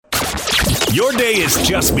Your day has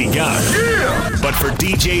just begun. Yeah! But for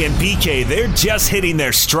DJ and PK, they're just hitting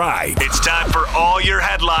their stride. It's time for all your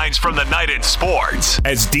headlines from the night in sports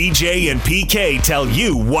as DJ and PK tell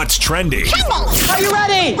you what's trending. Are you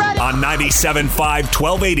ready? On 97.5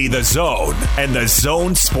 1280 The Zone and The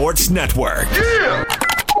Zone Sports Network. Yeah!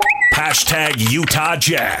 Hashtag Utah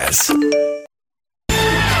Jazz.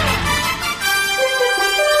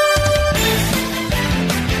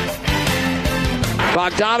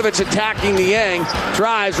 Bogdanovich attacking the Yang.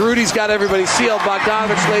 Drives. Rudy's got everybody sealed.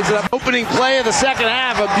 Bogdanovich lays it up. Opening play of the second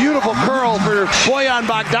half. A beautiful curl for Bojan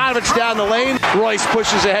Bogdanovich down the lane. Royce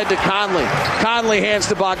pushes ahead to Conley. Conley hands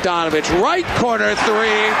to Bogdanovich. Right corner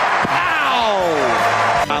three.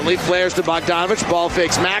 Ow! Conley flares to Bogdanovich. Ball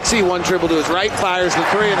fakes Maxey. One dribble to his right. Fires the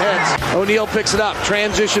three and hits. O'Neal picks it up.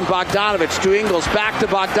 Transition Bogdanovich to Ingles. Back to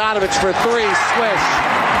Bogdanovich for three. Swish.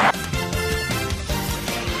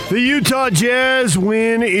 The Utah Jazz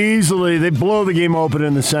win easily. They blow the game open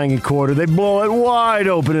in the second quarter. They blow it wide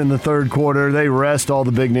open in the third quarter. They rest all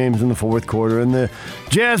the big names in the fourth quarter. And the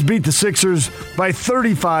Jazz beat the Sixers by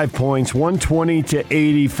 35 points,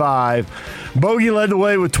 120-85. Bogey led the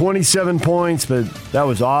way with 27 points, but that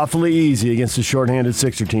was awfully easy against the shorthanded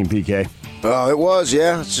Sixer team, PK. It was,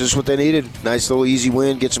 yeah. It's just what they needed. Nice little easy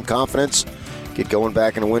win, get some confidence, get going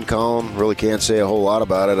back in the win column. Really can't say a whole lot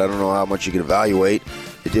about it. I don't know how much you can evaluate.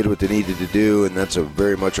 They did what they needed to do, and that's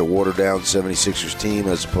very much a watered-down 76ers team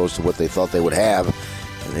as opposed to what they thought they would have. And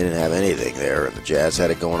they didn't have anything there, and the Jazz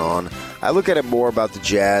had it going on. I look at it more about the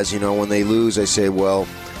Jazz. When they lose, I say, well,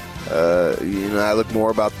 I look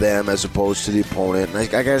more about them as opposed to the opponent. And I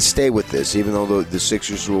got to stay with this, even though the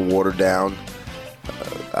Sixers were watered down.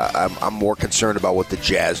 I'm more concerned about what the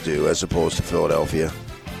Jazz do as opposed to Philadelphia.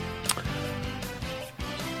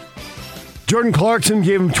 Jordan Clarkson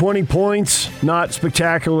gave him 20 points. Not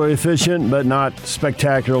spectacularly efficient, but not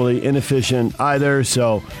spectacularly inefficient either.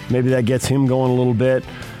 So maybe that gets him going a little bit.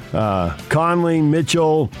 Conley,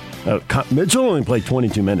 Mitchell. Mitchell only played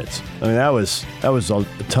 22 minutes. I mean, that was a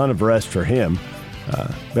ton of rest for him.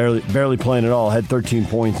 Barely playing at all. Had 13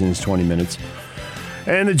 points in his 20 minutes.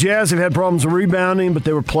 And the Jazz have had problems rebounding, but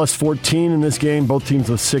they were plus 14 in this game. Both teams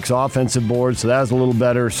with 6 offensive boards, so that was a little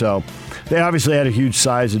better. So they obviously had a huge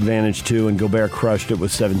size advantage, too, and Gobert crushed it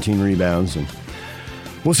with 17 rebounds. And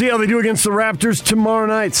we'll see how they do against the Raptors tomorrow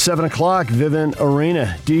night, 7 o'clock, Vivint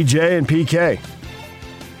Arena. DJ and PK.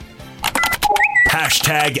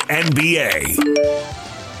 Hashtag NBA.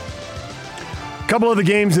 Couple of the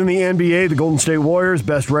games in the NBA, the Golden State Warriors,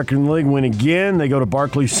 best record in the league, win again. They go to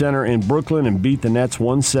Barclays Center in Brooklyn and beat the Nets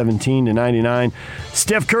 117-99.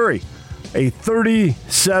 Steph Curry, a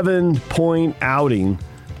 37-point outing.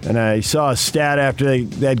 And I saw a stat after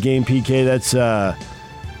that game, PK, that's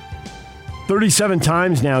 37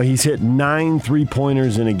 times now he's hit 9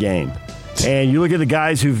 3-pointers in a game. And you look at the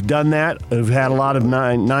guys who've done that, who've had a lot of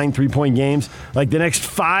 9 3-point games, like the next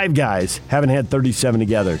 5 guys haven't had 37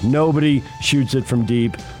 together. Nobody shoots it from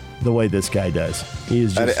deep the way this guy does. He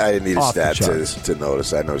is just I didn't need a off stat the charts. to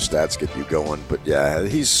notice. I know stats get you going, but yeah,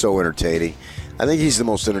 he's so entertaining. I think he's the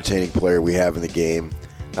most entertaining player we have in the game.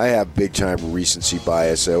 I have big-time recency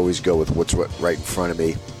bias. I always go with what's right in front of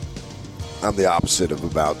me. I'm the opposite of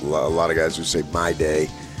about a lot of guys who say my day.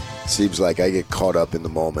 Seems like I get caught up in the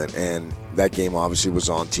moment, and that game obviously was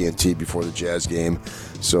on TNT before the Jazz game,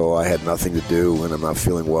 so I had nothing to do, and I'm not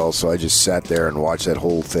feeling well, so I just sat there and watched that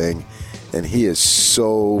whole thing, and he is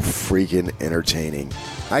so freaking entertaining.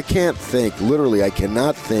 I cannot think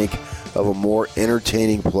of a more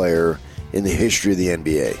entertaining player in the history of the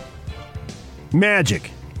NBA.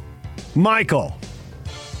 Magic. Michael.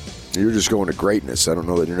 You're just going to greatness. I don't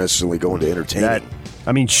know that you're necessarily going to entertaining.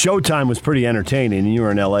 Showtime was pretty entertaining, and you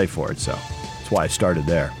were in L.A. for it, so that's why I started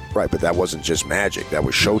there. Right, but that wasn't just Magic. That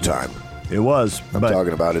was Showtime. It was. I'm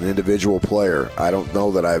talking about an individual player. I don't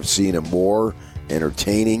know that I've seen a more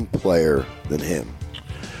entertaining player than him.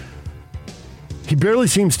 He barely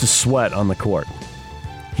seems to sweat on the court.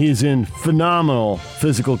 He is in phenomenal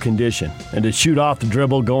physical condition. And to shoot off the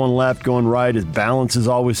dribble, going left, going right, his balance is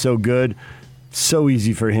always so good. So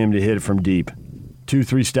easy for him to hit it from deep.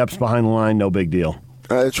 2-3 steps behind the line, no big deal.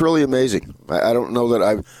 It's really amazing. I don't know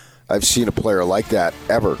that I've seen a player like that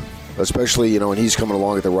ever, especially, when he's coming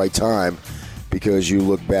along at the right time, because you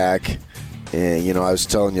look back and, I was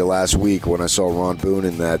telling you last week when I saw Ron Boone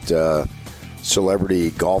in that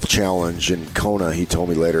celebrity golf challenge in Kona. He told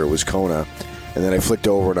me later it was Kona. And then I flicked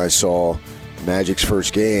over and I saw Magic's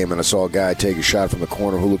first game, and I saw a guy take a shot from the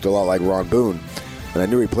corner who looked a lot like Ron Boone. And I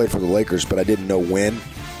knew he played for the Lakers, but I didn't know when,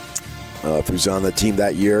 if he was on the team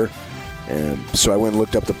that year. And so I went and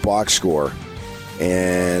looked up the box score.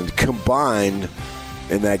 And combined,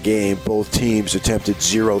 in that game, both teams attempted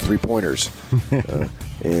 0 3-pointers.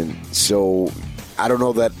 And so I don't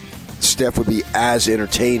know that Steph would be as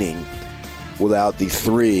entertaining without the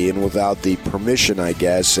 3 and without the permission, I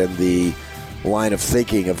guess, and the line of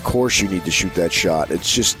thinking, of course you need to shoot that shot.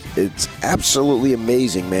 It's absolutely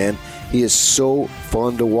amazing, man. He is so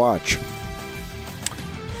fun to watch.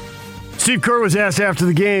 Steve Kerr was asked after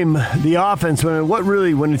the game, the offense,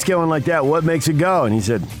 when it's going like that, what makes it go? And he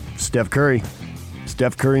said, Steph Curry.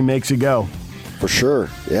 Steph Curry makes it go. For sure,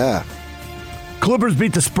 yeah. Clippers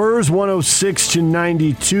beat the Spurs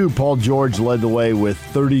 106-92. Paul George led the way with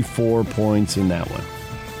 34 points in that one.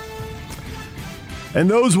 And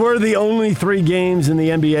those were the only 3 games in the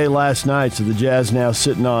NBA last night. So the Jazz now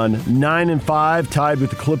sitting on 9-5, tied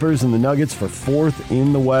with the Clippers and the Nuggets for 4th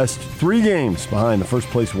in the West. 3 games behind the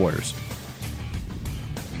first-place Warriors.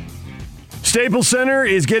 Staples Center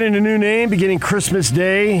is getting a new name beginning Christmas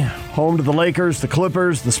Day. Home to the Lakers, the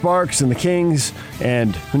Clippers, the Sparks, and the Kings.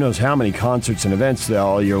 And who knows how many concerts and events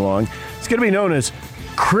all year long. It's going to be known as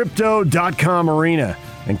Crypto.com Arena.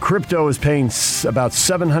 And Crypto is paying about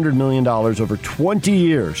 $700 million over 20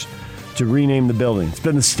 years to rename the building. It's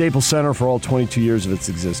been the Staples Center for all 22 years of its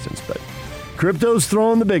existence. But Crypto's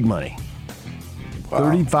throwing the big money.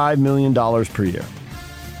 Wow. $35 million per year.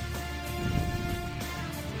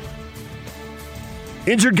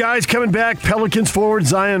 Injured guys coming back. Pelicans forward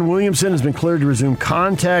Zion Williamson has been cleared to resume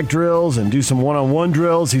contact drills and do some one-on-one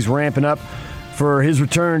drills. He's ramping up for his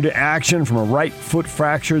return to action from a right foot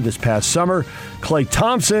fracture this past summer. Klay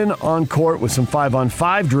Thompson on court with some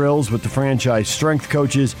 5-on-5 drills with the franchise strength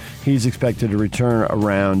coaches. He's expected to return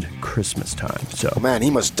around Christmas time. So, man, he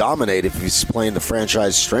must dominate if he's playing the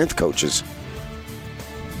franchise strength coaches.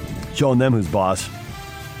 Showing them who's boss.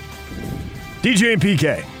 DJ and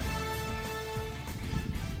PK.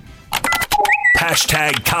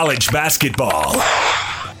 Hashtag college basketball.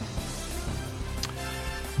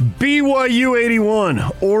 BYU 81,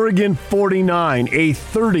 Oregon 49, a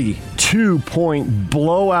 32-point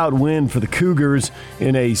blowout win for the Cougars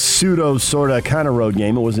in a pseudo sort of kind of road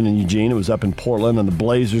game. It wasn't in Eugene. It was up in Portland on the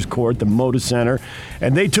Blazers court, the Moda Center.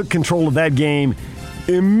 And they took control of that game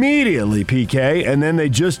immediately, PK, and then they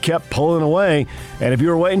just kept pulling away. And if you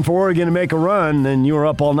were waiting for Oregon to make a run, then you were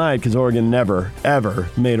up all night because Oregon never, ever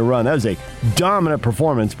made a run. That was a dominant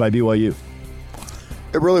performance by BYU.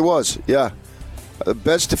 It really was, yeah. The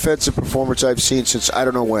best defensive performance I've seen since I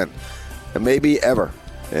don't know when, and maybe ever.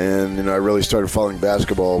 And I really started following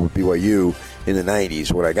basketball with BYU in the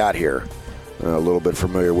 90s when I got here. A little bit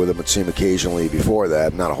familiar with them. I'd seen them occasionally before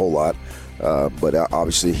that, not a whole lot. But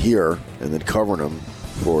obviously here, and then covering them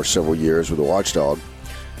for several years with the Watchdog.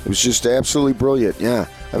 It was just absolutely brilliant, yeah.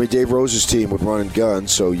 I mean, Dave Rose's team would run and gun,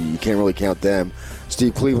 so you can't really count them.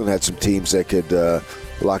 Steve Cleveland had some teams that could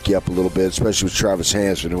lock you up a little bit, especially with Travis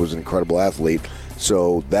Hansen, who was an incredible athlete.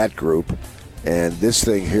 So that group, and this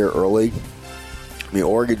thing here early, I mean,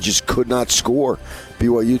 Oregon just could not score.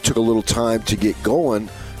 BYU took a little time to get going,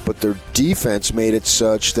 but their defense made it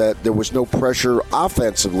such that there was no pressure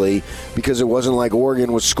offensively because it wasn't like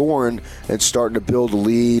Oregon was scoring and starting to build a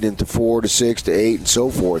lead into 4 to 6 to 8 and so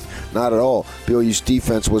forth. Not at all. BYU's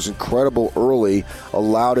defense was incredible early,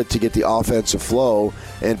 allowed it to get the offensive flow,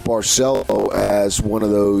 and Barcelo, as one of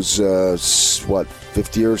those,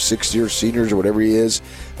 50-year, 60-year seniors or whatever he is,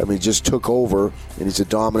 I mean, just took over, and he's a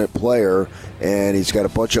dominant player, and he's got a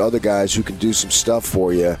bunch of other guys who can do some stuff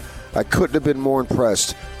for you. I couldn't have been more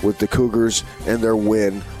impressed with the Cougars and their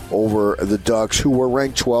win over the Ducks, who were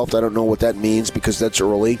ranked 12th. I don't know what that means because that's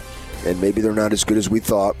early, and maybe they're not as good as we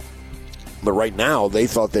thought. But right now, they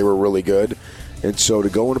thought they were really good. And so to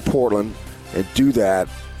go into Portland and do that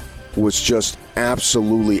was just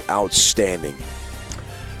absolutely outstanding.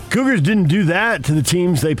 Cougars didn't do that to the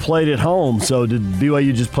teams they played at home. So did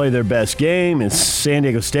BYU just play their best game? Is San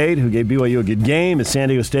Diego State, who gave BYU a good game, is San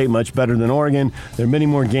Diego State much better than Oregon? There are many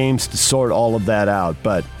more games to sort all of that out.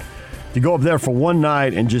 But to go up there for one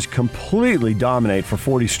night and just completely dominate for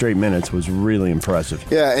 40 straight minutes was really impressive.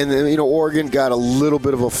 Yeah, and Oregon got a little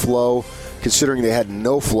bit of a flow. Considering they had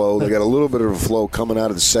no flow, they got a little bit of a flow coming out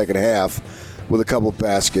of the second half with a couple of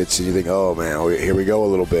baskets. And you think, oh, man, here we go a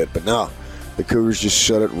little bit. But no. The Cougars just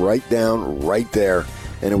shut it right down, right there,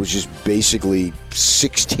 and it was just basically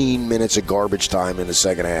 16 minutes of garbage time in the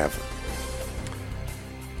second half.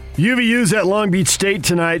 UVU's at Long Beach State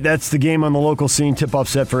tonight. That's the game on the local scene. Tip-off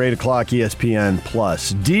set for 8 o'clock, ESPN+.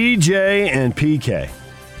 DJ and PK.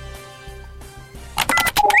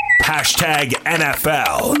 Hashtag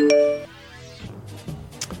NFL.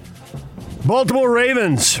 Baltimore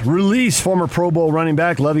Ravens release former Pro Bowl running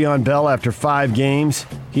back Le'Veon Bell after 5 games.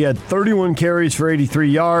 He had 31 carries for 83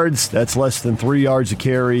 yards. That's less than 3 yards a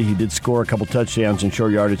carry. He did score a couple touchdowns in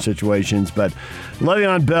short yardage situations, but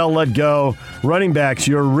Le'Veon Bell let go. Running backs,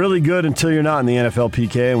 you're really good until you're not in the NFL,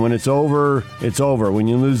 PK, and when it's over, it's over. When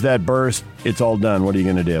you lose that burst, it's all done. What are you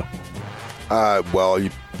going to do?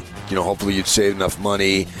 Hopefully you'd save enough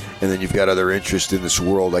money, and then you've got other interests in this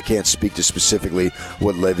world. I can't speak to specifically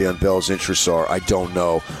what Le'Veon Bell's interests are. I don't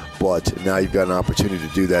know, but now you've got an opportunity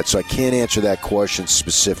to do that, so I can't answer that question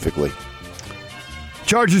specifically.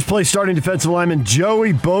 Chargers play starting defensive lineman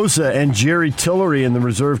Joey Bosa and Jerry Tillery in the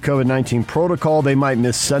reserve COVID-19 protocol. They might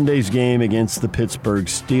miss Sunday's game against the Pittsburgh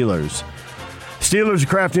Steelers. Steelers are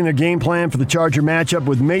crafting their game plan for the Charger matchup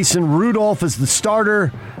with Mason Rudolph as the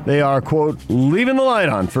starter. They are, quote, leaving the light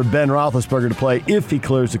on for Ben Roethlisberger to play if he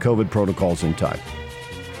clears the COVID protocols in time.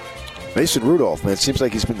 Mason Rudolph, man, it seems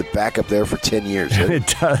like he's been the backup there for 10 years. Right?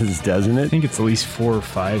 It does, doesn't it? I think it's at least 4 or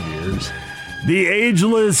 5 years. The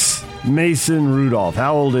ageless Mason Rudolph.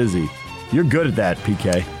 How old is he? You're good at that,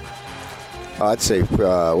 PK. I'd say,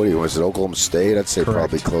 was it Oklahoma State? I'd say Correct.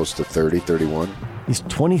 Probably close to 30, 31. He's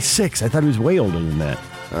 26. I thought he was way older than that.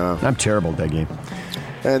 I'm terrible at that game.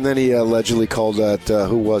 And then he allegedly called that,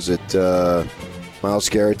 Myles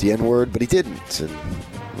Garrett the N-word, but he didn't. And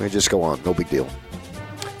we just go on. No big deal.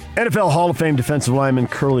 NFL Hall of Fame defensive lineman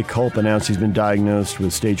Curly Culp announced he's been diagnosed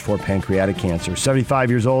with stage 4 pancreatic cancer.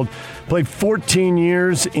 75 years old, played 14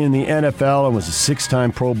 years in the NFL and was a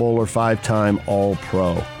 6-time Pro Bowler, 5-time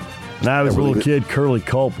All-Pro. When I was a little kid, Curly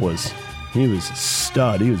Culp was a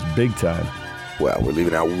stud. He was big time. Well, we're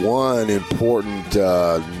leaving out one important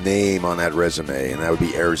name on that resume, and that would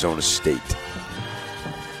be Arizona State.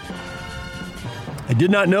 I did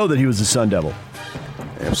not know that he was a Sun Devil.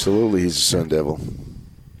 Absolutely, he's a Sun Devil.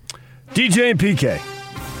 DJ and PK.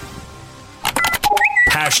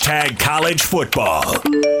 Hashtag college football.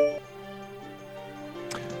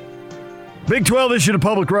 Big 12 issued a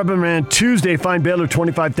public reprimand Tuesday, fined Baylor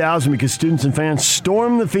 $25,000 because students and fans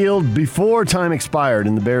stormed the field before time expired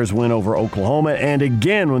in the Bears' win over Oklahoma, and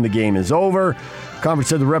again when the game is over. Conference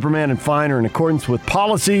said the reprimand and fine are in accordance with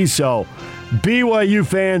policy, so BYU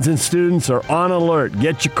fans and students are on alert.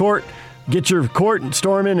 Get your court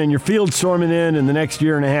storming and your field storming in the next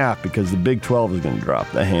year and a half because the Big 12 is going to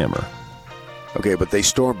drop the hammer. Okay, but they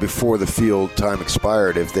stormed before the field time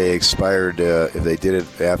expired. If they did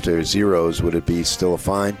it after zeros, would it be still a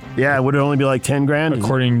fine? Yeah, would it only be like $10,000?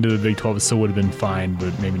 According to the Big 12, it still would have been fined,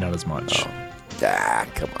 but maybe not as much.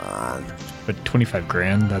 Come on. But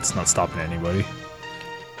 $25,000, that's not stopping anybody.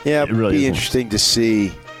 Yeah, it really be isn't. Interesting to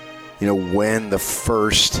see, when the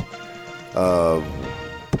first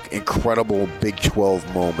incredible Big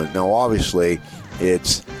 12 moment. Now, obviously,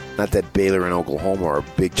 it's not that Baylor and Oklahoma are a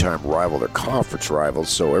big-time rival; they're conference rivals.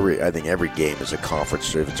 So I think every game is a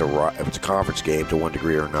conference. If it's a conference game to one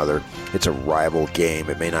degree or another, it's a rival game.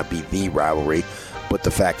 It may not be the rivalry, but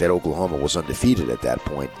the fact that Oklahoma was undefeated at that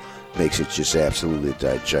point makes it just absolutely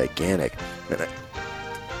gigantic.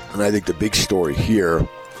 And I think the big story here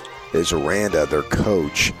is Aranda, their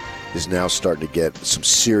coach, is now starting to get some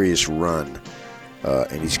serious run.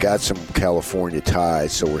 And he's got some California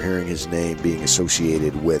ties, so we're hearing his name being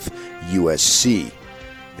associated with USC.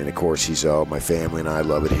 And, of course, he's, my family and I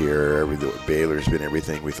love it here. Baylor's been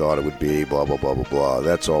everything we thought it would be, blah, blah, blah, blah, blah.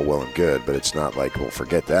 That's all well and good, but it's not like, well,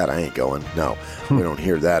 forget that. I ain't going. No, we don't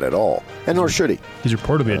hear that at all. And nor should he. He's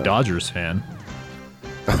reportedly a Dodgers fan.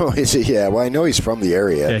 Oh, is he? Yeah, well, I know he's from the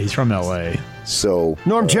area. Yeah, he's from L.A. So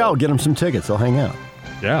Norm Chow, get him some tickets. They'll hang out.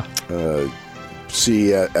 Yeah.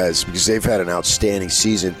 Because they've had an outstanding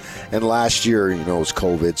season, and last year, it was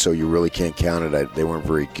COVID, so you really can't count it. They weren't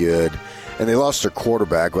very good, and they lost their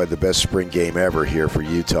quarterback, who had the best spring game ever here for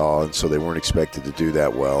Utah, and so they weren't expected to do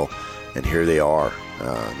that well. And here they are,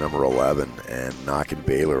 number 11, and knocking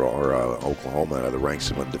Baylor or Oklahoma out of the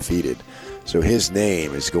ranks of undefeated. So his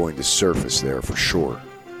name is going to surface there for sure.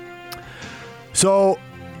 So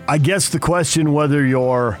I guess the question, whether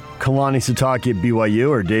you're Kalani Sitake at BYU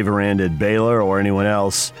or Dave Aranda at Baylor or anyone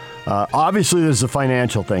else, obviously there's a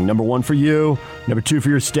financial thing. Number 1 for you, number 2 for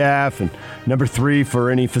your staff, and number 3 for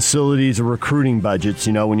any facilities or recruiting budgets.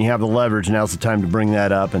 When you have the leverage, now's the time to bring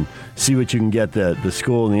that up and see what you can get the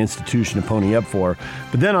school and the institution to pony up for.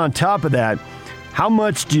 But then on top of that, how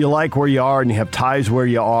much do you like where you are and you have ties where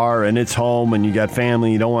you are and it's home and you got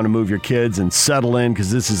family, you don't want to move your kids and settle in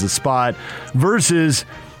because this is a spot, versus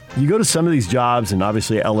you go to some of these jobs, and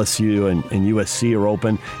obviously LSU and USC are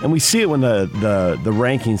open, and we see it when the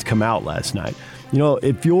rankings come out last night.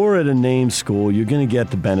 If you're at a named school, you're going to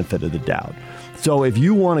get the benefit of the doubt. So if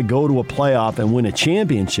you want to go to a playoff and win a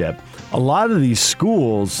championship, a lot of these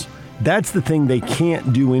schools, that's the thing they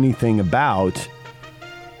can't do anything about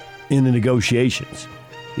in the negotiations.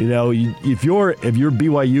 You know, if you're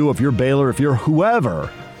BYU, if you're Baylor, if you're whoever,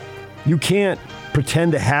 you can't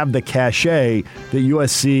pretend to have the cachet that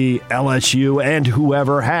USC, LSU, and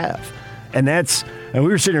whoever have. And we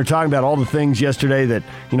were sitting here talking about all the things yesterday that,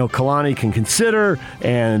 you know, Kalani can consider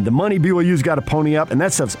and the money BYU's got to pony up, and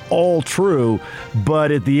that stuff's all true.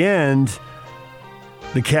 But at the end,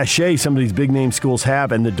 the cachet some of these big-name schools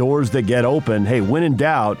have and the doors that get open, hey, when in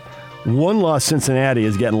doubt, one-loss Cincinnati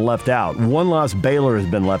is getting left out. One-loss Baylor has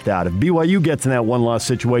been left out. If BYU gets in that one-loss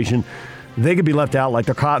situation, they could be left out like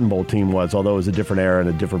their Cotton Bowl team was, although it was a different era and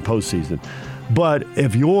a different postseason. But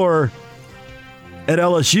if you're at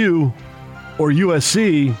LSU or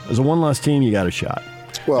USC as a one-loss team, you got a shot.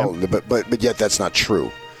 Well, but yet that's not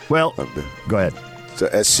true. Well, go ahead. So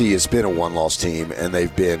SC has been a one-loss team, and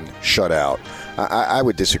they've been shut out. I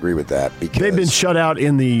would disagree with that because they've been shut out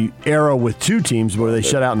in the era with two teams where they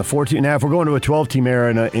shut out in the 14. Now, if we're going to a 12-team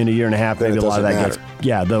era in a year and a half, maybe a lot of that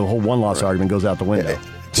gets the whole one-loss argument goes out the window.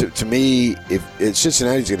 To me, if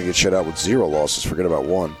Cincinnati's going to get shut out with 0 losses, forget about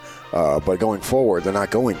 1. But going forward, they're not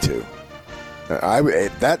going to.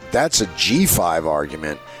 That's a G5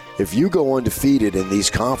 argument. If you go undefeated in these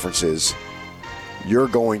conferences, you're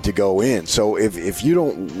going to go in. So if you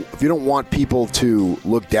don't want people to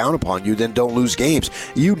look down upon you, then don't lose games.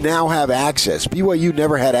 You now have access. BYU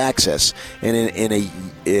never had access, and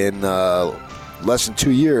in less than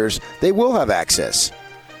 2 years, they will have access.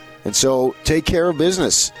 And so take care of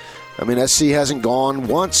business. I mean, SC hasn't gone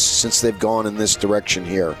once since they've gone in this direction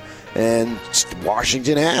here, and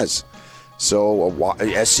Washington has. So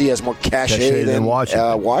SC has more cachet than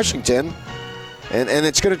Washington. And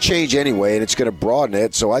it's going to change anyway, and it's going to broaden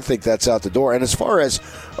it. So I think that's out the door. And as far as,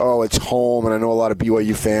 it's home, and I know a lot of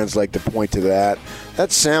BYU fans like to point to that.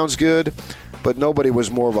 That sounds good, but nobody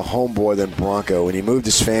was more of a homeboy than Bronco. And he moved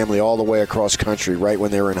his family all the way across country right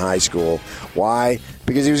when they were in high school. Why?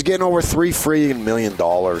 Because he was getting over $3 million.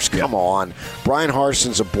 Come on. Brian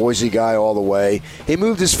Harson's a Boise guy all the way. He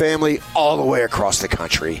moved his family all the way across the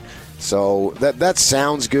country. So that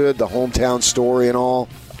sounds good, the hometown story and all.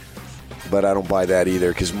 But I don't buy that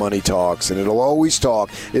either because money talks, and it'll always talk.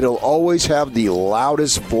 It'll always have the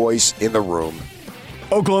loudest voice in the room.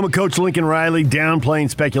 Oklahoma coach Lincoln Riley downplaying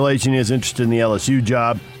speculation he is interested in the LSU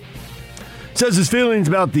job. Says his feelings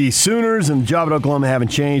about the Sooners and the job at Oklahoma haven't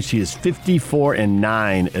changed. He is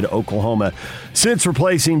 54-9 at Oklahoma since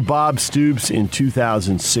replacing Bob Stoops in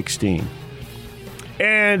 2016.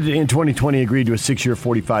 And in 2020 agreed to a 6-year,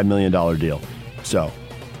 $45 million deal. So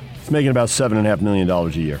it's making about $7.5 million a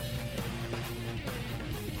year.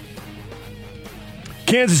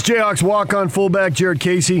 Kansas Jayhawks walk-on fullback Jared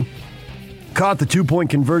Casey caught the 2-point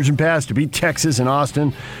conversion pass to beat Texas and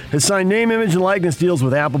Austin. Has signed name, image, and likeness deals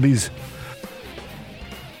with Applebee's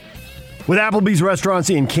restaurants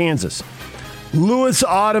in Kansas. Lewis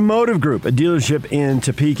Automotive Group, a dealership in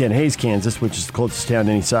Topeka and Hays, Kansas, which is the closest town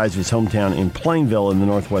to any size of his hometown in Plainville in the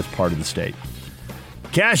northwest part of the state.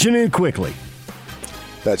 Cashing in quickly.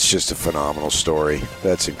 That's just a phenomenal story.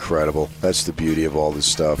 That's incredible. That's the beauty of all this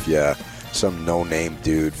stuff, yeah. Some no-name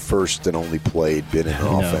dude, first and only played, been in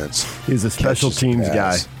offense. He's a special teams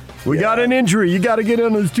guy. We got an injury. You got to get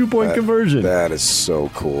on his 2-point conversion. That is so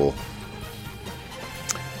cool.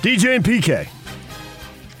 DJ and PK.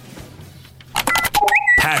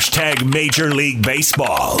 Hashtag Major League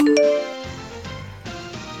Baseball.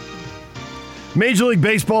 Major League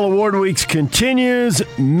Baseball Award Weeks continues.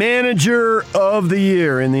 Manager of the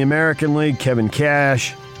Year in the American League, Kevin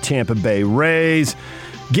Cash, Tampa Bay Rays.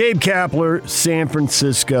 Gabe Kapler, San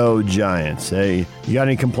Francisco Giants. Hey, you got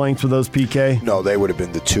any complaints with those, PK? No, they would have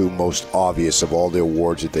been the two most obvious of all the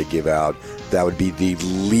awards that they give out. That would be the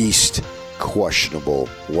least questionable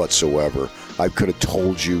whatsoever. I could have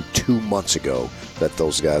told you 2 months ago that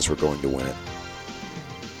those guys were going to win it.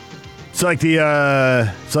 It's like the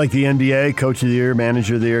NBA, Coach of the Year,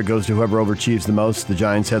 Manager of the Year, goes to whoever overachieves the most. The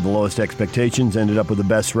Giants had the lowest expectations, ended up with the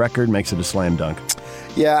best record, makes it a slam dunk.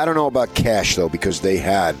 Yeah, I don't know about Cash, though, because they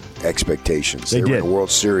had expectations. They were in the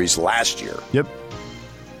World Series last year. Yep.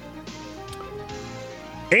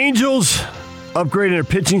 Angels upgrading their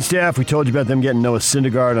pitching staff. We told you about them getting Noah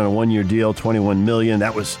Syndergaard on a 1-year deal, $21 million.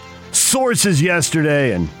 That was sources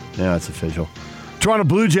yesterday, and now it's official. Toronto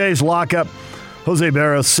Blue Jays lock up Jose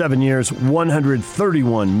Barros, 7 years,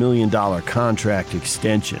 $131 million contract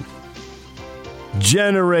extension.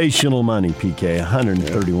 Generational money, PK,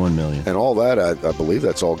 $131 million. And all that, I believe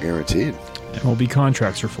that's all guaranteed. MLB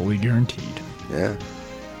contracts are fully guaranteed. Yeah.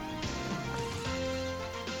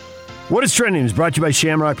 What is Trending is brought to you by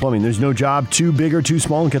Shamrock Plumbing. There's no job too big or too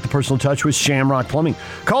small, and get the personal touch with Shamrock Plumbing.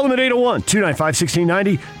 Call them at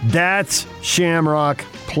 801-295-1690. That's Shamrock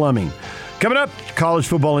Plumbing. Coming up, college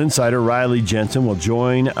football insider Riley Jensen will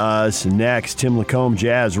join us next. Tim Lacombe,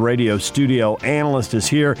 Jazz Radio studio analyst, is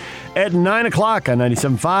here at 9 o'clock on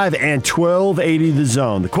 97.5 and 1280 The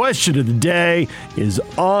Zone. The question of the day is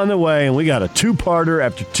on the way, and we got a two-parter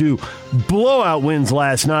after two blowout wins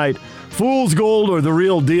last night. Fool's gold or the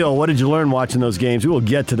real deal? What did you learn watching those games? We will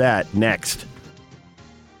get to that next.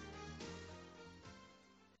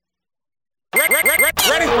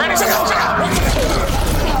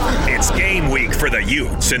 It's game week for the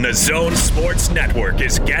Utes, and the Zone Sports Network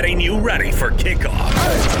is getting you ready for kickoff.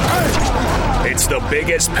 It's the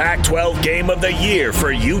biggest Pac-12 game of the year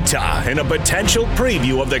for Utah and a potential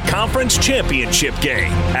preview of the conference championship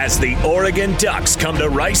game as the Oregon Ducks come to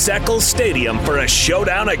Rice-Eccles Stadium for a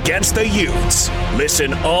showdown against the Utes.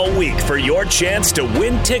 Listen all week for your chance to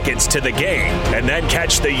win tickets to the game, and then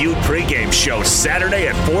catch the Ute pregame show Saturday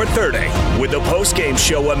at 4:30 with the postgame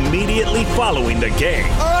show immediately following the game.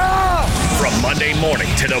 From Monday morning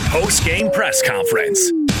to the post-game press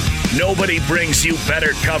conference, nobody brings you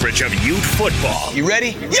better coverage of Ute football. You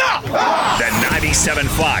ready? Yeah! Than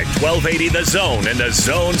 97.5, 1280 The Zone and the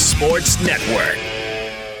Zone Sports Network.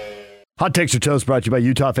 Hot Takes or Toast brought to you by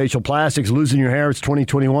Utah Facial Plastics. Losing your hair, it's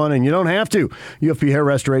 2021, and you don't have to. UFP Hair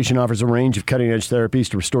Restoration offers a range of cutting-edge therapies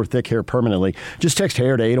to restore thick hair permanently. Just text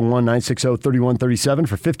HAIR to 801-960-3137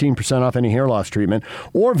 for 15% off any hair loss treatment,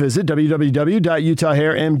 or visit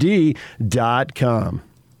www.utahhairmd.com.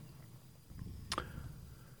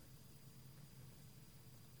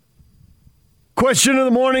 Question of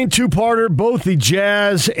the morning, two-parter, both the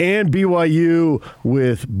Jazz and BYU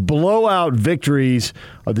with blowout victories.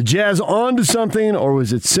 Are the Jazz on to something, or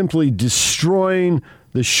was it simply destroying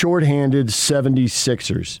the shorthanded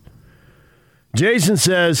 76ers? Jason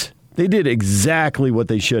says they did exactly what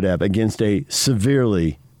they should have against a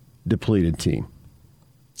severely depleted team.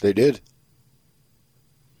 They did.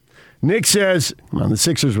 Nick says, well, the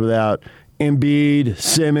Sixers without Embiid,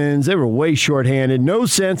 Simmons, they were way shorthanded. No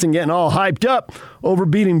sense in getting all hyped up over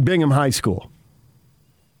beating Bingham High School.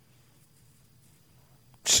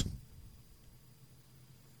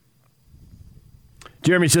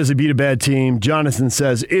 Jeremy says they beat a bad team. Jonathan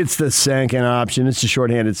says it's the Sankin option. It's the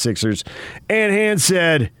shorthanded Sixers. And Hand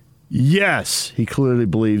said, yes, he clearly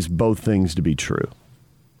believes both things to be true.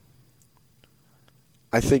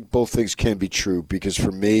 I think both things can be true because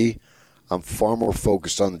for me, I'm far more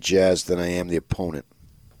focused on the Jazz than I am the opponent.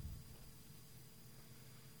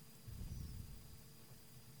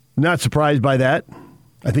 Not surprised by that.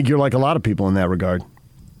 I think you're like a lot of people in that regard.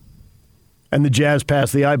 And the Jazz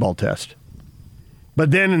passed the eyeball test.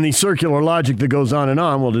 But then in the circular logic that goes on,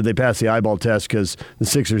 well, did they pass the eyeball test because the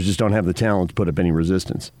Sixers just don't have the talent to put up any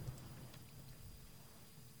resistance?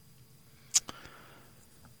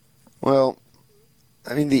 Well,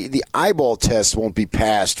 I mean, the eyeball test won't be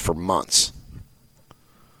passed for months.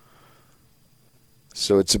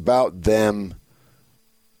 So it's about them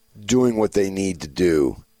doing what they need to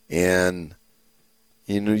do. And,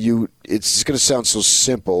 it's going to sound so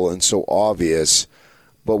simple and so obvious,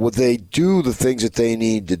 but when they do the things that they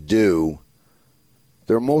need to do,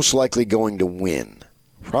 they're most likely going to win.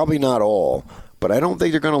 Probably not all, but I don't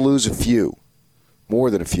think they're going to lose a few. More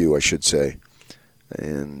than a few, I should say.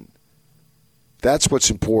 And that's what's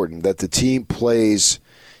important, that the team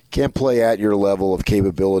can't play at your level of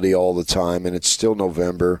capability all the time, and it's still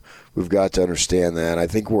November. We've got to understand that. I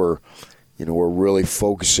think we're really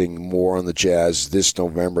focusing more on the Jazz this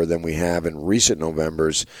November than we have in recent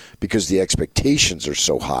Novembers because the expectations are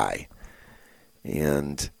so high.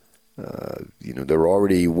 And, they're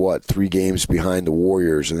already, 3 games behind the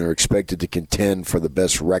Warriors, and they're expected to contend for the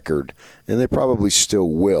best record, and they probably still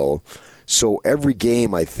will. So every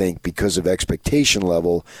game, I think, because of expectation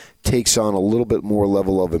level, takes on a little bit more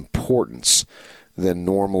level of importance than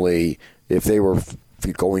normally if they were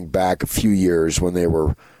going back a few years when they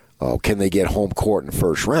were, can they get home court in the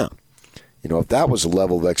first round? If that was a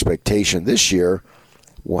level of expectation this year,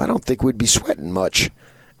 well, I don't think we'd be sweating much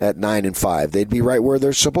at 9-5. They'd be right where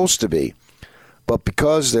they're supposed to be. But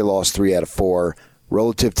because they lost 3 out of 4,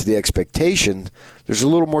 relative to the expectation, there's a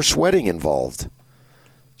little more sweating involved.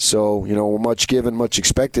 So, much given, much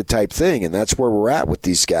expected type thing, and that's where we're at with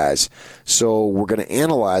these guys. So we're going to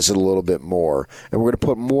analyze it a little bit more, and we're going to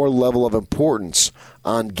put more level of importance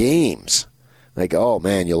on games. Like, oh,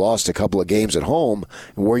 man, you lost a couple of games at home,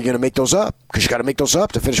 and where are you going to make those up? Because you got to make those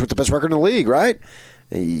up to finish with the best record in the league, right?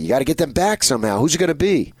 You got to get them back somehow. Who's it going to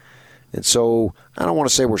be? And so I don't want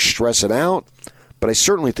to say we're stressing out, but I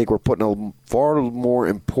certainly think we're putting a far more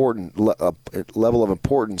important level of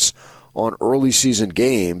importance on early season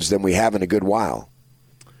games than we have in a good while.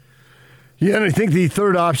 Yeah, and I think the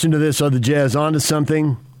third option to this, are the Jazz onto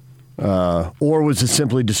something, or was it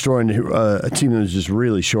simply destroying a team that was just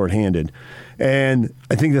really shorthanded? And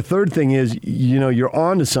I think the third thing is, you're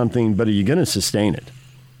onto something, but are you going to sustain it?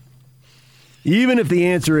 Even if the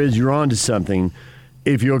answer is you're onto something,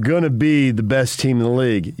 if you're going to be the best team in the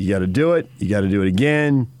league, you got to do it. You got to do it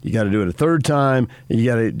again. You got to do it a third time. And you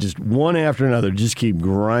got to just one after another, just keep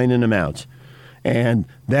grinding them out. And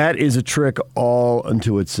that is a trick all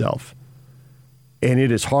unto itself. And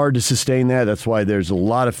it is hard to sustain that. That's why there's a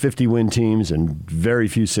lot of 50-win teams and very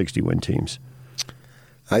few 60-win teams.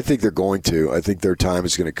 I think they're going to. I think their time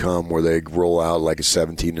is going to come where they roll out like a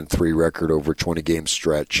 17-3 record over a 20-game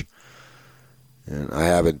stretch. And I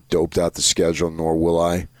haven't doped out the schedule, nor will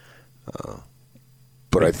I.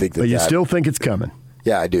 But I think that. But you still think it's coming?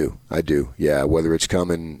 Yeah, I do. Yeah, whether it's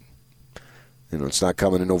coming, it's not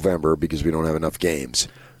coming in November because we don't have enough games.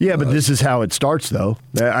 Yeah, but this is how it starts, though.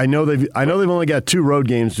 I know they've only got 2 road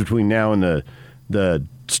games between now and the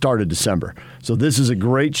start of December. So this is a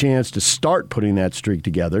great chance to start putting that streak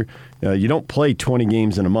together. You don't play 20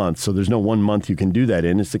 games in a month, so there's no 1 month you can do that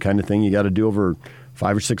in. It's the kind of thing you got to do over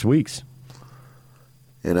 5 or 6 weeks.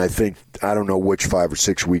 And I don't know which 5 or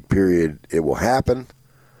 6 week period it will happen,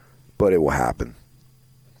 but it will happen.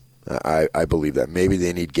 I believe that. Maybe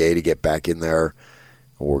they need Gay to get back in there,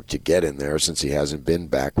 or to get in there since he hasn't been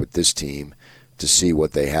back with this team, to see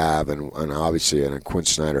what they have. And obviously, Quinn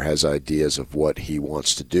Snyder has ideas of what he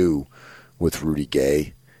wants to do with Rudy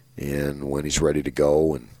Gay and when he's ready to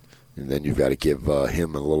go. And then you've got to give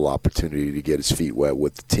him a little opportunity to get his feet wet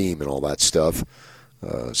with the team and all that stuff.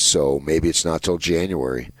 So maybe it's not till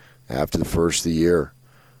January after the first of the year.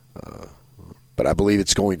 But I believe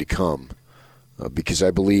it's going to come because I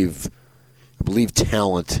believe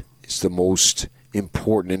talent is the most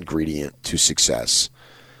important ingredient to success.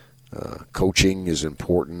 Coaching is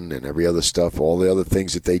important, and every other stuff, all the other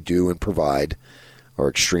things that they do and provide are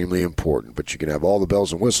extremely important. But you can have all the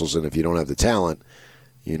bells and whistles, and if you don't have the talent,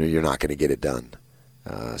 you're not going to get it done.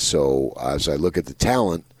 So as I look at the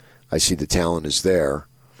talent, I see the talent is there,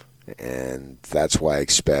 and that's why I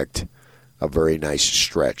expect a very nice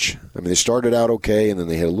stretch. I mean, they started out okay, and then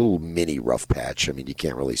they had a little mini rough patch. I mean, you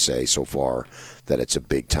can't really say so far that it's a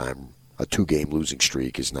big-time. A 2-game losing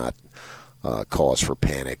streak is not cause for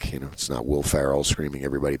panic. It's not Will Ferrell screaming,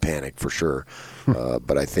 everybody panic, for sure.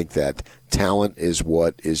 But I think that talent is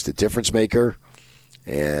what is the difference maker,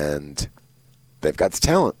 and they've got the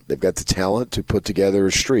talent. They've got the talent to put together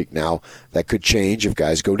a streak. Now, that could change if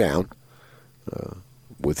guys go down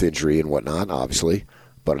with injury and whatnot, obviously.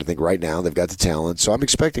 But I think right now they've got the talent, so I'm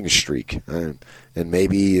expecting a streak. And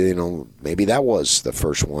maybe, maybe that was the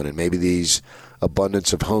first one, and maybe these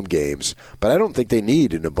abundance of home games. But I don't think they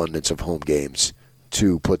need an abundance of home games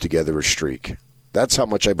to put together a streak. That's how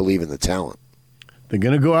much I believe in the talent. They're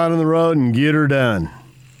going to go out on the road and get her done.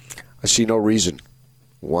 I see no reason.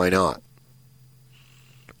 Why not?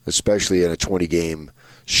 Especially in a 20-game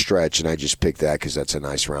stretch, and I just picked that because that's a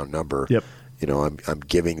nice round number. Yep. I'm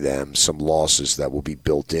giving them some losses that will be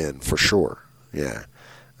built in for sure. Yeah.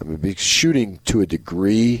 I mean, shooting to a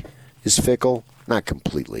degree is fickle. Not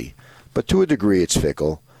completely, but to a degree it's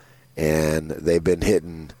fickle. And they've been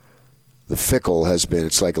hitting. The fickle has been,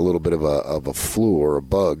 it's like a little bit of a flu or a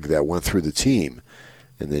bug that went through the team.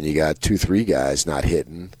 And then you got 2-3 guys not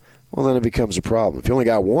hitting. Well, then it becomes a problem. If you only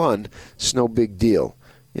got one, it's no big deal.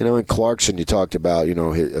 In Clarkson, you talked about,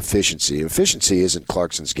 his efficiency. Efficiency isn't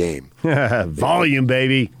Clarkson's game. Volume,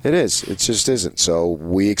 baby. It is. It just isn't. So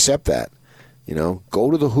we accept that. Go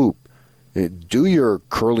to the hoop. Do your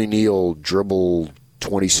Curly Neal dribble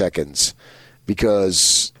 20 seconds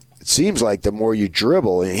because it seems like the more you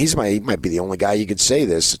dribble, and he might be the only guy you could say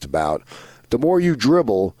this about, the more you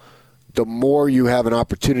dribble, the more you have an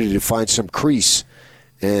opportunity to find some crease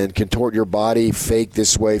and contort your body, fake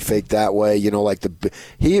this way, fake that way. He's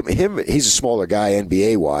a smaller guy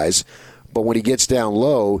NBA-wise, but when he gets down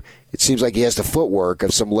low, it seems like he has the footwork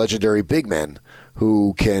of some legendary big men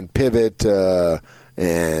who can pivot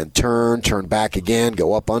and turn back again,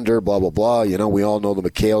 go up under, blah, blah, blah. We all know the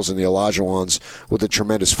McHales and the Olajuwons with the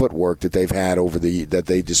tremendous footwork that they've had that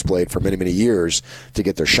they displayed for many, many years to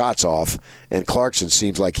get their shots off. And Clarkson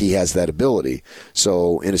seems like he has that ability.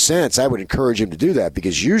 So, in a sense, I would encourage him to do that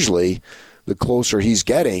because usually the closer he's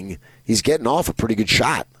getting off a pretty good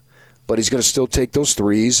shot. But he's going to still take those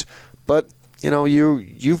threes. But,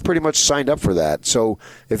 you've pretty much signed up for that. So,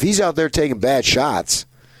 if he's out there taking bad shots,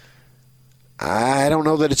 I don't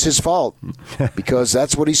know that it's his fault because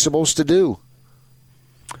that's what he's supposed to do.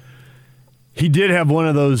 He did have one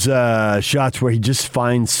of those shots where he just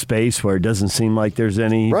finds space where it doesn't seem like there's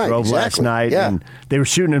any. He drove last night, and they were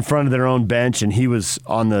shooting in front of their own bench, and he was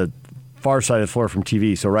on the far side of the floor from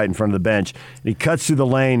TV, so right in front of the bench. And he cuts through the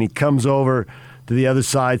lane. He comes over to the other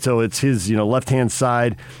side, so it's his left-hand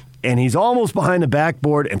side, and he's almost behind the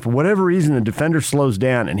backboard, and for whatever reason, the defender slows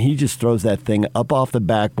down, and he just throws that thing up off the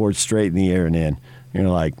backboard straight in the air and in. You're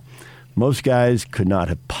like, most guys could not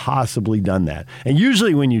have possibly done that. And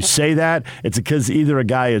usually when you say that, it's because either a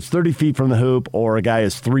guy is 30 feet from the hoop or a guy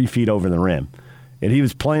is 3 feet over the rim. And he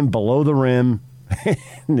was playing below the rim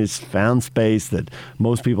in this found space that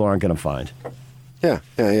most people aren't going to find. Yeah.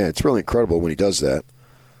 It's really incredible when he does that.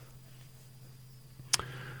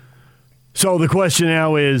 So the question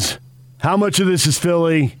now is, how much of this is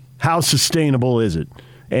Philly? How sustainable is it?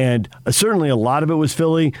 And certainly a lot of it was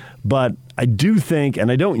Philly, but I do think, and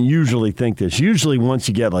I don't usually think this, usually once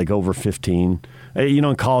you get like over 15,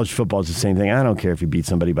 in college football it's the same thing. I don't care if you beat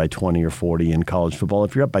somebody by 20 or 40 in college football.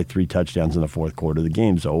 If you're up by 3 touchdowns in the fourth quarter, the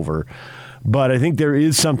game's over. But I think there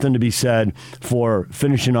is something to be said for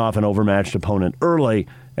finishing off an overmatched opponent early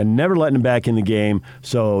and never letting them back in the game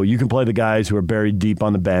so you can play the guys who are buried deep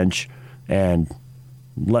on the bench and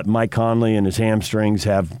let Mike Conley and his hamstrings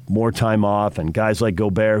have more time off, and guys like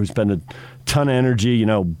Gobert, who spend a ton of energy,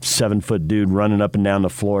 7-foot dude running up and down the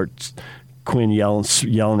floor, Quinn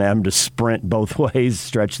yelling at him to sprint both ways,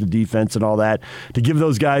 stretch the defense and all that, to give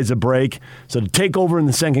those guys a break. So to take over in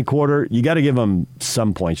the second quarter, you got to give them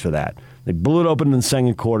some points for that. They blew it open in the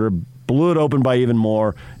second quarter, blew it open by even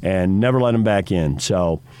more, and never let them back in.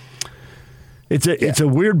 So it's a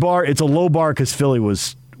weird bar. It's a low bar because Philly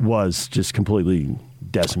was just completely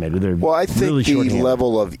decimated. I think really the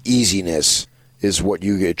level of easiness is what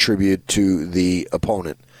you attribute to the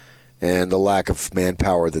opponent and the lack of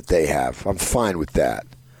manpower that they have. I'm fine with that.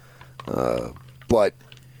 But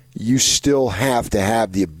you still have to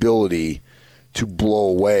have the ability to blow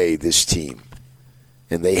away this team.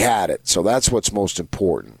 And they had it. So that's what's most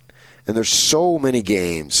important. And there's so many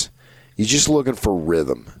games. You're just looking for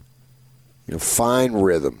rhythm. Find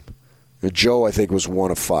rhythm. Joe, I think, was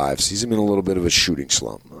 1 of 5. So he's in a little bit of a shooting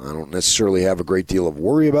slump. I don't necessarily have a great deal of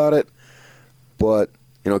worry about it, but,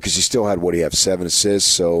 because he still had, 7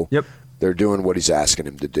 assists, so they're doing what he's asking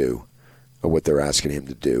him to do, or what they're asking him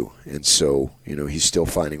to do. And so, he's still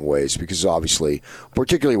finding ways, because obviously,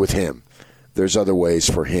 particularly with him, there's other ways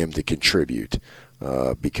for him to contribute,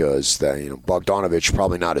 because Bogdanovich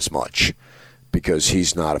probably not as much, because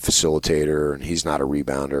he's not a facilitator and he's not a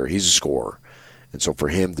rebounder. He's a scorer. And so for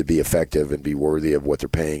him to be effective and be worthy of what they're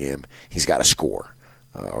paying him, he's got to score,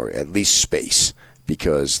 or at least space,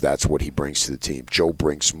 because that's what he brings to the team. Joe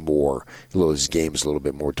brings more. His game is a little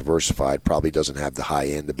bit more diversified, probably doesn't have the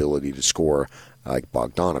high-end ability to score like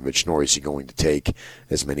Bogdanovich, nor is he going to take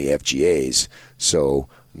as many FGAs. So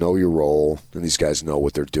know your role, and these guys know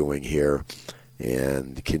what they're doing here,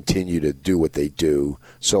 and continue to do what they do.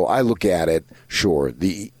 So I look at it, sure,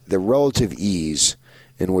 the relative ease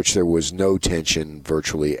in which there was no tension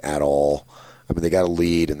virtually at all. I mean, they got a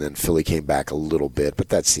lead, and then Philly came back a little bit, but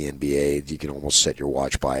that's the NBA. You can almost set your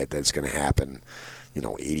watch by it. That's going to happen,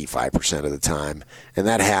 85% of the time. And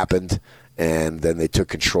that happened, and then they took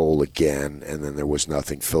control again, and then there was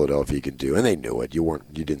nothing Philadelphia could do. And they knew it. You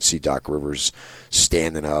didn't see Doc Rivers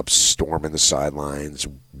standing up, storming the sidelines,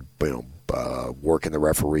 working the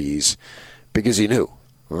referees, because he knew,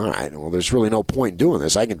 all right, well, there's really no point in doing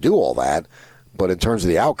this. I can do all that. But in terms of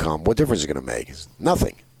the outcome, what difference is it going to make?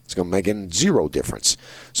 Nothing. It's going to make zero difference.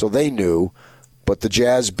 So they knew, but the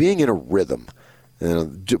Jazz being in a rhythm,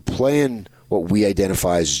 playing what we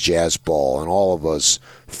identify as Jazz ball, and all of us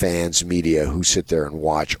fans, media, who sit there and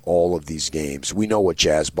watch all of these games, we know what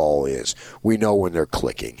Jazz ball is. We know when they're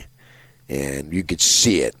clicking. And you could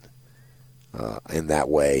see it in that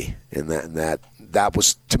way. And that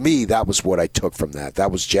was, to me, that was what I took from that. That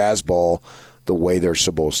was Jazz ball the way they're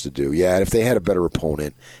supposed to do. Yeah, if they had a better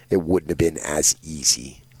opponent, it wouldn't have been as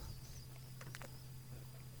easy.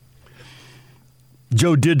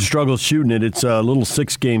 Joe did struggle shooting it. It's a little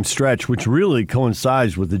 6-game stretch, which really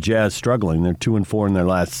coincides with the Jazz struggling. They're 2-4 in their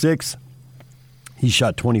last 6. He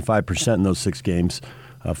shot 25% in those 6 games,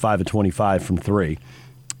 5 of 25 from 3.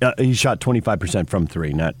 He shot 25% from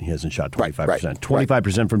 3. He hasn't shot 25%. Right.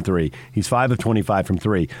 25% from 3. He's 5 of 25 from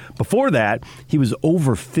 3. Before that, he was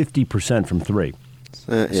over 50% from 3.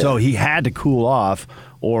 So he had to cool off,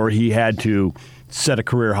 or he had to set a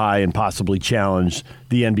career high and possibly challenge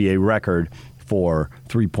the NBA record for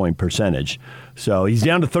three-point percentage. So he's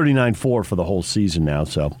down to 39.4 for the whole season now.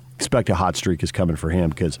 So expect a hot streak is coming for him,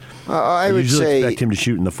 because I would usually expect him to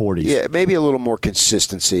shoot in the 40s. Yeah, maybe a little more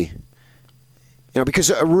consistency.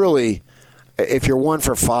 Because really, if you're 1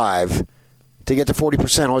 for 5, to get to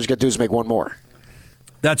 40%, all you got to do is make one more.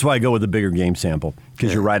 That's why I go with the bigger game sample,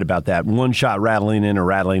 because you're right about that. One shot rattling in or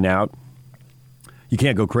rattling out, you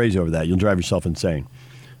can't go crazy over that. You'll drive yourself insane.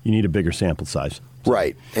 You need a bigger sample size.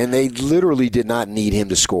 Right, and they literally did not need him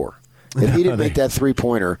to score. If he didn't make that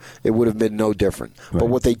three-pointer, it would have been no different. Right. But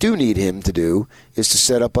what they do need him to do is to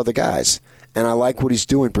set up other guys. And I like what he's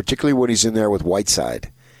doing, particularly when he's in there with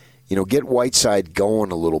Whiteside. Get Whiteside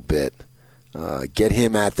going a little bit. Get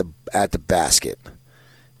him at the basket.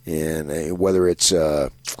 And whether it's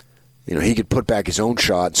he could put back his own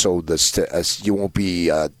shot, so you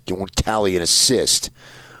won't tally an assist,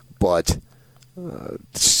 but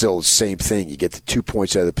still the same thing. You get the 2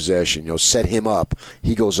 points out of the possession. Set him up.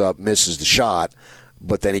 He goes up, misses the shot,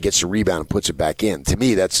 but then he gets the rebound and puts it back in. To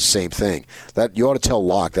me, that's the same thing. That you ought to tell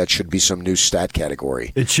Locke that should be some new stat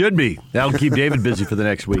category. It should be. That'll keep David busy for the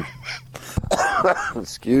next week.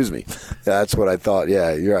 Excuse me. That's what I thought.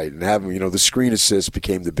 Yeah, you're right. And having the screen assist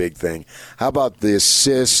became the big thing. How about the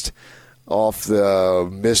assist off the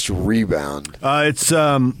missed rebound?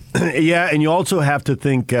 And you also have to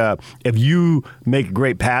think if you make a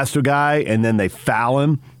great pass to a guy and then they foul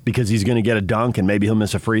him because he's going to get a dunk and maybe he'll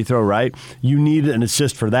miss a free throw, right? You need an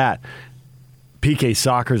assist for that. PK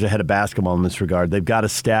Soccer's ahead of basketball in this regard. They've got a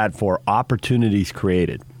stat for opportunities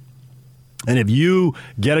created. And if you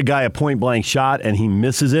get a guy a point-blank shot and he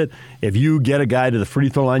misses it, if you get a guy to the free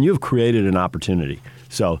throw line, you've created an opportunity.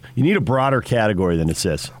 So you need a broader category than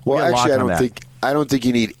assists. Well, actually, I don't think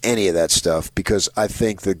you need any of that stuff, because I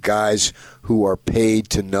think the guys who are paid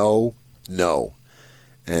to know.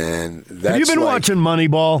 And that's have you been watching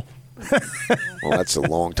Moneyball? Well, that's a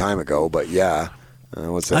long time ago, but yeah.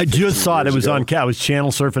 What's that, I just saw it. It was ago? I was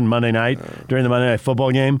channel surfing Monday night during the Monday Night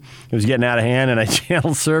Football game. It was getting out of hand, and I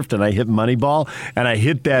channel surfed, and I hit Moneyball, and I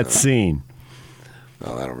hit that scene.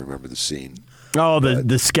 Oh, I don't remember the scene. Oh,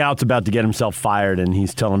 the scout's about to get himself fired, and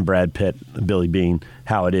he's telling Brad Pitt, Billy Beane,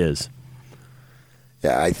 how it is.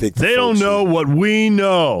 Yeah, I think they don't know what we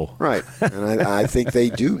know. Right, and I think they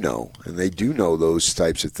do know, and they do know those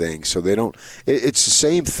types of things. So they don't. It's the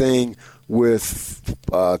same thing with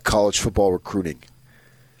college football recruiting.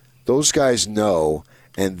 Those guys know,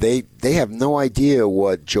 and they have no idea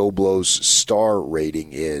what Joe Blow's star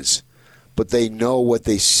rating is, but they know what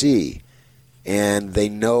they see, and they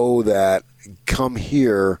know that come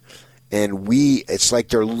here, and it's like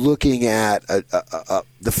they're looking at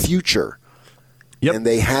the future. Yep. And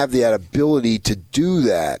they have that ability to do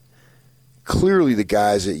that. Clearly, the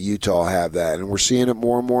guys at Utah have that, and we're seeing it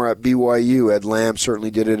more and more at BYU. Ed Lamb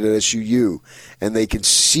certainly did it at SUU, and they can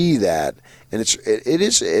see that. And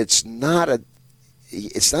it's not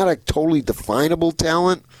a totally definable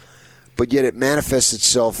talent, but yet it manifests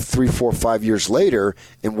itself 3, 4, 5 years later,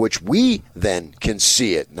 in which we then can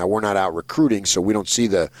see it. Now, we're not out recruiting, so we don't see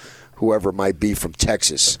whoever it might be from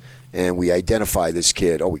Texas. And we identify this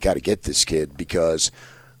kid. Oh, we got to get this kid because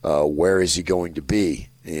where is he going to be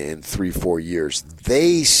in 3, 4 years?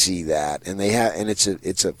 They see that, and they have, and it's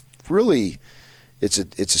a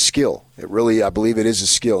skill. It really, I believe, it is a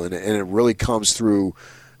skill, and it really comes through,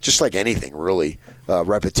 just like anything, really,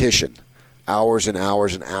 repetition, hours and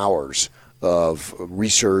hours and hours of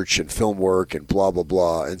research and film work and blah blah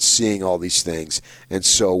blah, and seeing all these things. And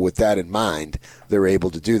so, with that in mind, they're able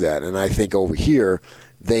to do that. And I think over here,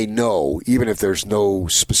 they know, even if there's no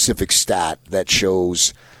specific stat that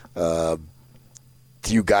shows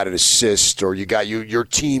you got an assist or your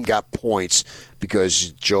team got points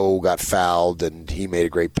because Joe got fouled and he made a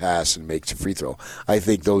great pass and makes a free throw. I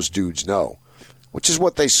think those dudes know, which is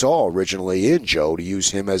what they saw originally in Joe, to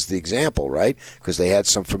use him as the example, right? Because they had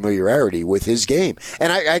some familiarity with his game.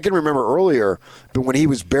 And I can remember earlier, but when he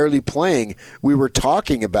was barely playing, we were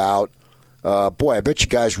talking about, boy, I bet you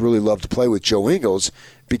guys really love to play with Joe Ingles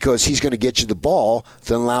because he's going to get you the ball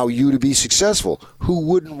to allow you to be successful. Who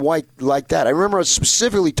wouldn't like that? I remember us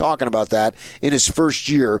specifically talking about that in his first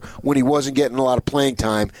year when he wasn't getting a lot of playing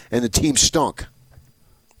time and the team stunk.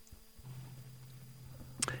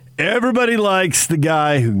 Everybody likes the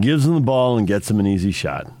guy who gives them the ball and gets them an easy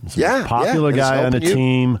shot. It's the most popular guy on a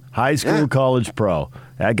team, high school, college, pro.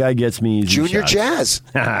 That guy gets me easy Junior shots.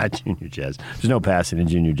 Jazz. Junior Jazz. There's no passing in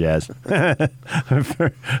Junior Jazz.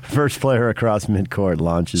 First player across midcourt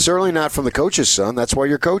launches. Certainly not from the coach's son. That's why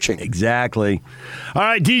you're coaching. Exactly. All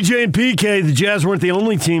right, DJ and PK, the Jazz weren't the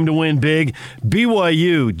only team to win big.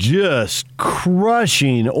 BYU just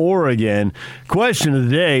crushing Oregon. Question of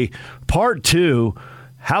the day, part 2.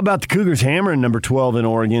 How about the Cougars hammering number 12 in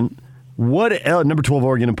Oregon? Number 12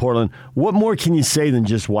 Oregon in Portland. What more can you say than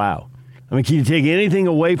just wow? I mean, can you take anything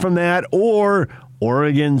away from that, or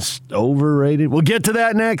Oregon's overrated? We'll get to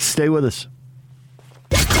that next. Stay with us.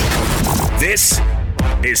 This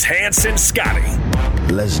is Hanson Scotty.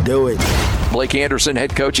 Let's do it. Blake Anderson,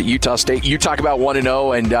 head coach at Utah State. You talk about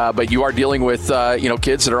 1-0, but you are dealing with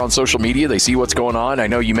kids that are on social media. They see what's going on. I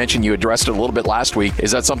know you mentioned you addressed it a little bit last week.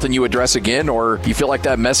 Is that something you address again, or you feel like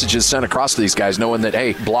that message is sent across to these guys, knowing that,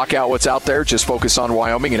 hey, block out what's out there, just focus on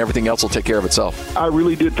Wyoming, and everything else will take care of itself? I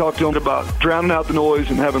really did talk to them about drowning out the noise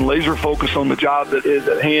and having laser focus on the job that is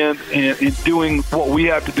at hand and doing what we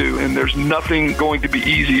have to do. And there's nothing going to be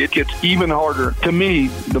easy. It gets even harder. To me,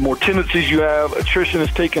 the more tendencies you have, attrition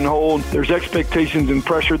is taking hold. There's expectations and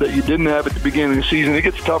pressure that you didn't have at the beginning of the season. It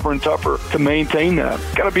gets tougher and tougher to maintain that.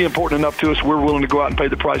 It's got to be important enough to us. We're willing to go out and pay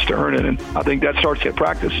the price to earn it, and I think that starts at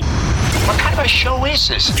practice. What kind of a show is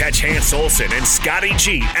this? Catch Hans Olsen and Scotty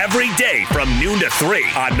G every day from noon to 3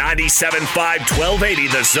 on 97.5 1280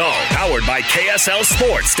 The Zone, powered by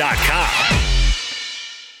KSLSports.com.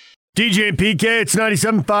 DJ and PK, it's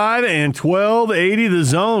 97.5 and 1280 The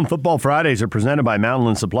Zone. Football Fridays are presented by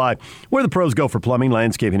Mountainland Supply, where the pros go for plumbing,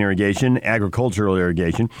 landscaping, irrigation, agricultural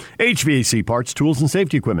irrigation, HVAC parts, tools, and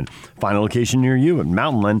safety equipment. Find a location near you at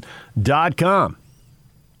mountainland.com.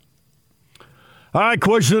 All right,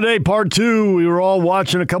 question of the day, part 2. We were all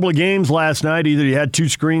watching a couple of games last night. Either you had 2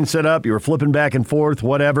 screens set up, you were flipping back and forth,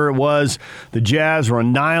 whatever it was. The Jazz were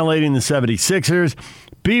annihilating the 76ers.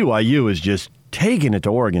 BYU is just taking it to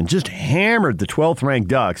Oregon, just hammered the 12th-ranked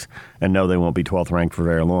Ducks. And no, they won't be 12th ranked for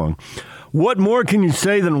very long. What more can you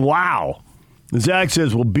say than wow? Zach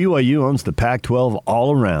says, well, BYU owns the Pac-12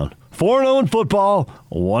 all around. 4-0 in football,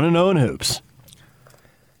 1-0 in hoops.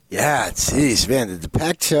 Yeah, geez, man, did the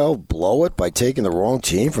Pac-12 blow it by taking the wrong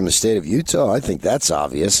team from the state of Utah? I think that's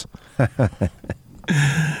obvious.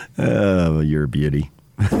 Oh, you're a beauty.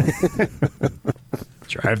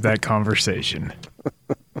 Drive that conversation.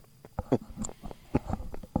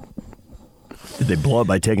 Did they blow it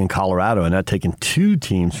by taking Colorado and not taking 2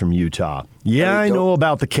 teams from Utah? Yeah, I know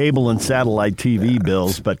about the cable and satellite TV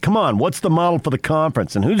bills, but come on, what's the model for the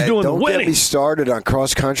conference, and who's doing the winning? Don't get me started on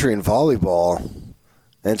cross-country and volleyball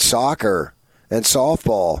and soccer and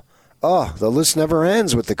softball. Oh, the list never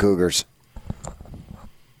ends with the Cougars.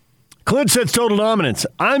 Clint says total dominance.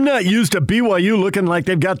 I'm not used to BYU looking like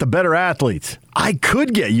they've got the better athletes. I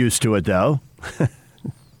could get used to it, though.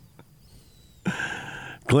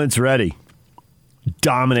 Clint's ready.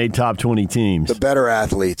 Dominate top 20 teams. The better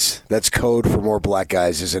athletes. That's code for more black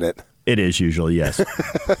guys, isn't it? It is usually, yes.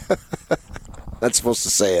 That's supposed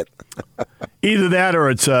to say it. Either that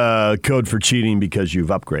or it's code for cheating because you've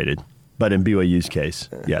upgraded. But in BYU's case,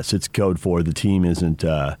 yes, it's code for the team isn't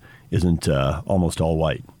almost all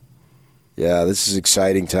white. Yeah, this is an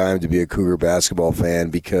exciting time to be a Cougar basketball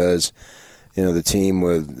fan because, you know, the team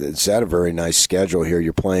it's had a very nice schedule here.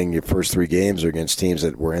 You're playing your first 3 games against teams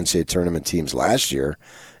that were NCAA tournament teams last year.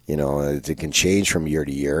 You know, it can change from year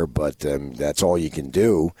to year, but that's all you can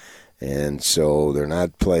do. And so they're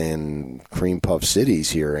not playing cream puff cities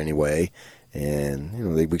here anyway. And, you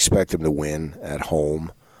know, they expect them to win at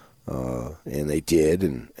home. And they did.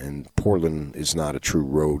 And Portland is not a true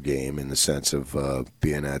road game in the sense of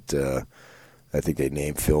being at I think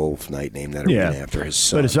Phil Knight named that arena after his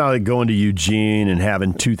son. But it's not like going to Eugene and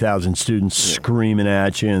having 2,000 students screaming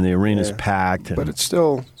at you and the arena's packed. But it's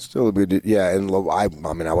still a good, and I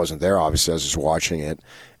mean, I wasn't there, obviously. I was just watching it,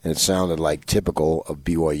 and it sounded like typical of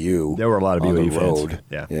BYU. There were a lot of BYU fans.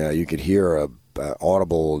 Yeah, you could hear a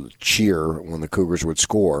audible cheer when the Cougars would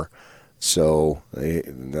score. So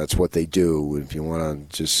that's what they do. If you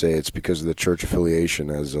want to just say it's because of the church affiliation,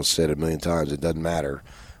 as I've said a million times, it doesn't matter.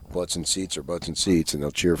 Butts and seats are butts and seats, and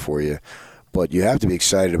they'll cheer for you. But you have to be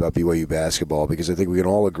excited about BYU basketball because I think we can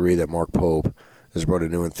all agree that Mark Pope has brought a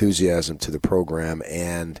new enthusiasm to the program,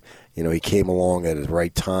 and you know he came along at the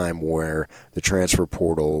right time where the transfer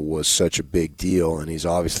portal was such a big deal, and he's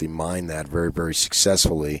obviously mined that very, very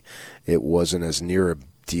successfully. It wasn't as near a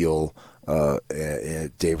deal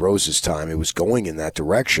at Dave Rose's time. It was going in that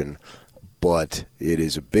direction, but it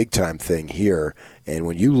is a big-time thing here. And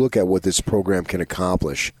when you look at what this program can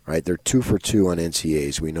accomplish, right, they're 2 for 2 on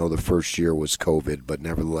NCAAs. We know the first year was COVID, but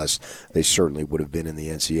nevertheless, they certainly would have been in the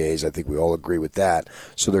NCAAs. I think we all agree with that.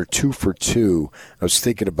 So they're 2 for 2. I was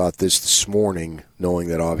thinking about this morning, knowing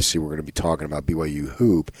that obviously we're going to be talking about BYU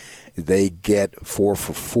Hoop. They get 4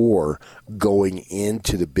 for 4 going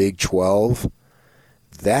into the Big 12.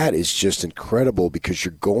 That is just incredible because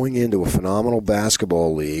you're going into a phenomenal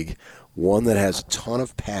basketball league, one that has a ton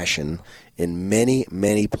of passion in many,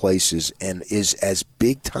 many places and is as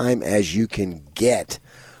big time as you can get.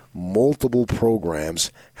 Multiple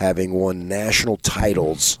programs having won national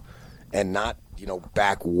titles and not,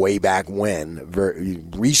 way back when, very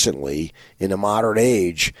recently in a modern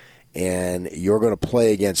age. and you're going to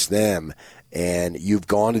play against them, and you've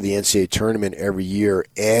gone to the NCAA tournament every year,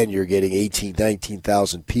 and you're getting 18,000,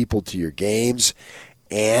 19,000 people to your games,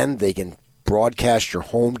 and they can broadcast your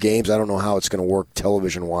home games. I don't know how it's going to work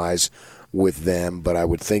television-wise with them, but I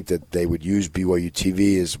would think that they would use BYU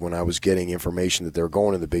TV. As when I was getting information that they were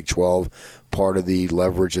going to the Big 12, part of the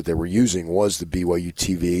leverage that they were using was the BYU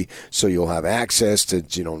TV, so you'll have access to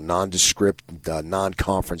nondescript,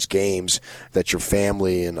 non-conference games that your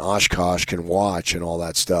family in Oshkosh can watch and all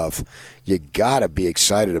that stuff. You got to be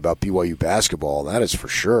excited about BYU basketball, that is for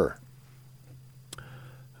sure.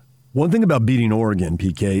 One thing about beating Oregon,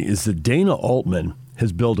 PK, is that Dana Altman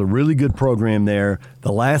has built a really good program there.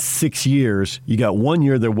 The last 6 years, you got 1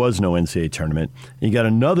 year there was no NCAA tournament. And you got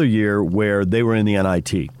another year where they were in the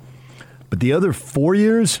NIT. But the other 4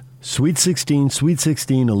 years, Sweet 16,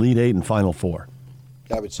 Elite 8, and Final Four.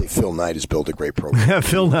 I would say Phil Knight has built a great program. Yeah,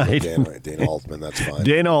 Phil Knight. Dana Altman, that's fine.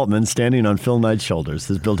 Dana Altman, standing on Phil Knight's shoulders,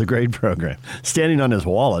 has built a great program. Standing on his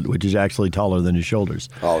wallet, which is actually taller than his shoulders.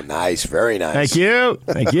 Oh, nice. Very nice. Thank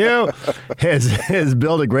you. has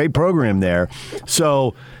built a great program there.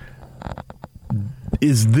 So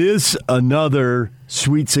is this another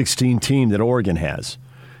Sweet 16 team that Oregon has?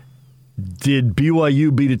 Did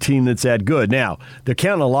BYU beat a team that's that good? Now, they're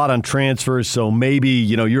counting a lot on transfers, so maybe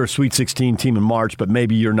you're a Sweet 16 team in March, but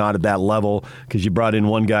maybe you're not at that level because you brought in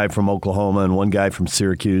one guy from Oklahoma and one guy from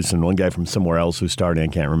Syracuse and one guy from somewhere else who's starting. I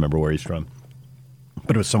can't remember where he's from,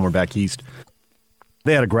 but it was somewhere back east.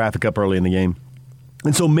 They had a graphic up early in the game.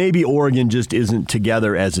 And so maybe Oregon just isn't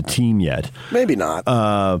together as a team yet. Maybe not.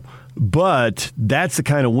 But that's the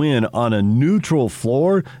kind of win on a neutral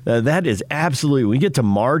floor. That is absolutely, we get to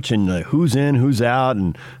March and who's in, who's out,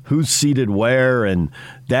 and who's seated where, and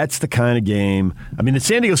that's the kind of game. I mean, the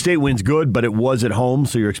San Diego State win's good, but it was at home,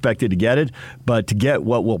 so you're expected to get it. But to get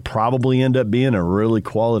what will probably end up being a really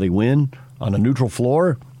quality win on a neutral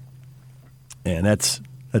floor, and that's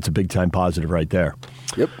a big-time positive right there.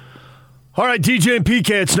 Yep. All right, DJ and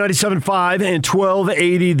PK, it's 97.5 and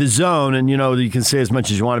 1280 The Zone. And, you can say as much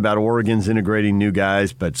as you want about Oregon's integrating new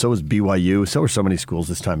guys, but so is BYU. So are so many schools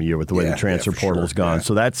this time of year with the way the transfer portal's gone. Yeah.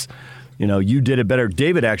 So that's, you did it better.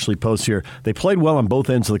 David actually posts here, they played well on both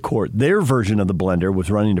ends of the court. Their version of the blender was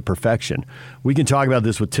running to perfection. We can talk about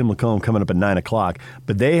this with Tim Lacombe coming up at 9 o'clock,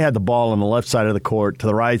 but they had the ball on the left side of the court, to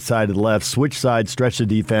the right side, to the left, switch side, stretch the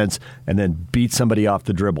defense, and then beat somebody off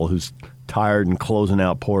the dribble who's tired and closing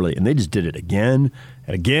out poorly. And they just did it again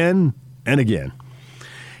and again and again.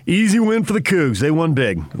 Easy win for the Cougs. They won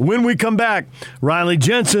big. When we come back, Riley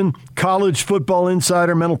Jensen, college football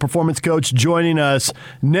insider, mental performance coach, joining us.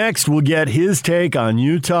 Next, we'll get his take on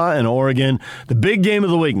Utah and Oregon, the big game of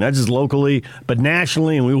the week, not just locally, but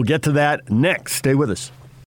nationally, and we will get to that next. Stay with us.